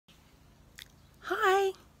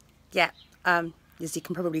Yeah, as you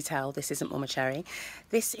can probably tell, this isn't Momma Cherri.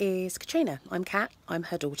 This is Katryna. I'm Kat. I'm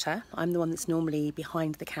her daughter. I'm the one that's normally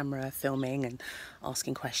behind the camera filming and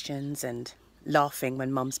asking questions and laughing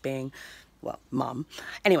when Mum's being, well, Mum.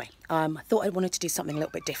 Anyway, I thought I wanted to do something a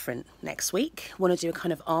little bit different next week. Want to do a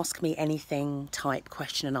kind of ask me anything type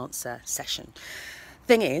question and answer session.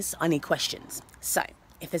 Thing is, I need questions. So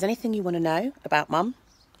if there's anything you want to know about Mum,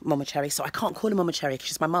 Momma Cherri, so I can't call her Momma Cherri because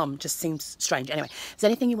she's my mum, just seems strange. Anyway, if there's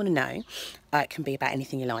anything you want to know, it can be about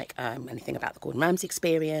anything you like, anything about the Gordon Ramsay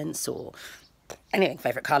experience or anything,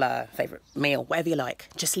 favourite colour, favourite meal, whatever you like.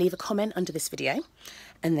 Just leave a comment under this video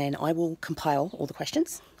and then I will compile all the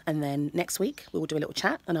questions, and then next week we will do a little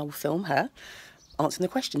chat and I will film her answering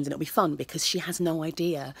the questions, and it'll be fun because she has no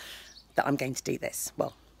idea that I'm going to do this.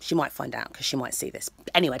 Well, she might find out because she might see this.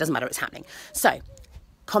 Anyway, it doesn't matter, it's happening. So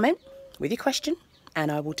comment with your question and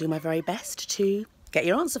I will do my very best to get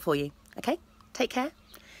your answer for you. Okay, take care.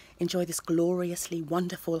 Enjoy this gloriously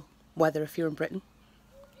wonderful weather if you're in Britain.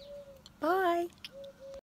 Bye.